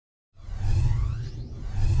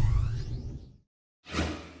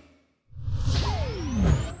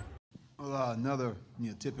Well, another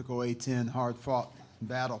typical A-10 hard-fought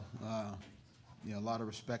battle. A lot of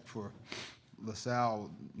respect for Salle.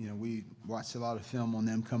 We watched a lot of film on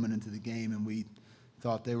them coming into the game, and we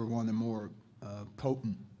thought they were one of the more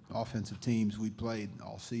potent offensive teams we played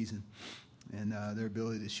all season. And their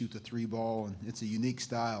ability to shoot the three ball, and it's a unique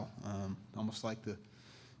style, almost like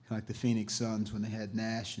the Phoenix Suns when they had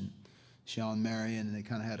Nash and Sean Marion, and they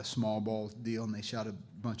kind of had a small ball deal, and they shot a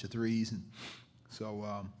bunch of threes. And so,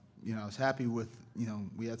 I was happy with,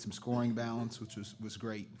 we had some scoring balance, which was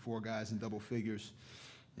great. 4 guys in double figures,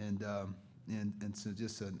 and so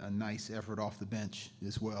just a nice effort off the bench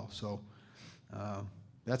as well. So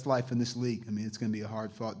that's life in this league. I mean, it's going to be a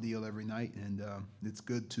hard-fought deal every night, and it's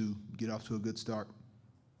good to get off to a good start.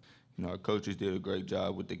 Our coaches did a great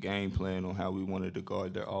job with the game plan on how we wanted to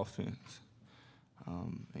guard their offense.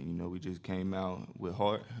 And, we just came out with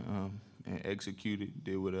heart and executed,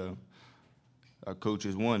 did what our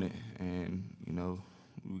coaches wanted. And,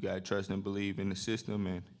 we got to trust and believe in the system,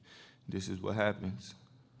 and this is what happens.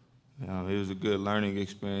 It was a good learning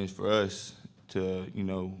experience for us to,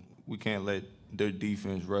 we can't let their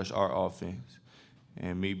defense rush our offense.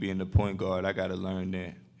 And me being the point guard, I got to learn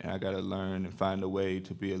that. And I got to learn and find a way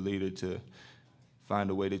to be a leader, to find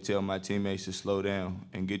a way to tell my teammates to slow down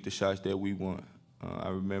and get the shots that we want. I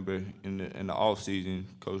remember in the off season,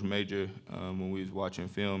 Coach Major, when we was watching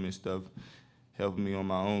film and stuff, helped me on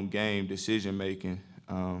my own game decision making,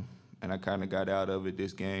 and I kind of got out of it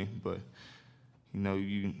this game. But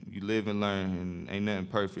you live and learn, and ain't nothing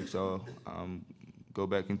perfect. So go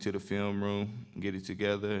back into the film room, get it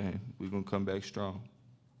together, and we're gonna come back strong.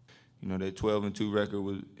 That 12-2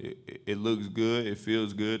 record it looks good, it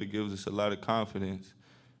feels good, it gives us a lot of confidence.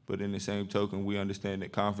 But in the same token, we understand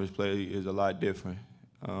that conference play is a lot different,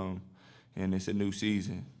 and it's a new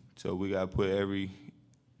season. So we got to put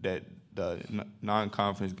the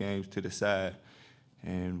non-conference games to the side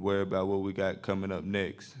and worry about what we got coming up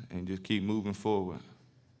next, and just keep moving forward.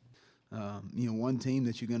 One team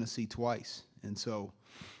that you're going to see twice, and so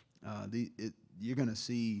you're going to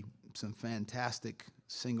see some fantastic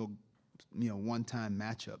single, one-time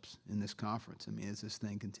matchups in this conference. I mean, as this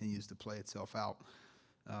thing continues to play itself out.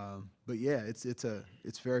 But yeah,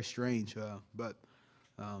 it's very strange. But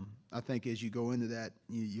I think as you go into that,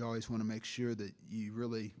 you always want to make sure that you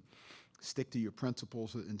really stick to your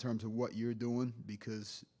principles in terms of what you're doing,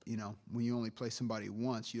 because when you only play somebody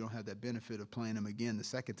once, you don't have that benefit of playing them again the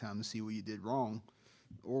second time to see what you did wrong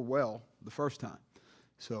or well the first time.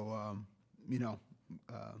 So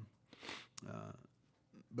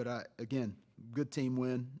but again, good team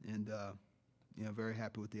win, and very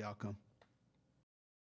happy with the outcome.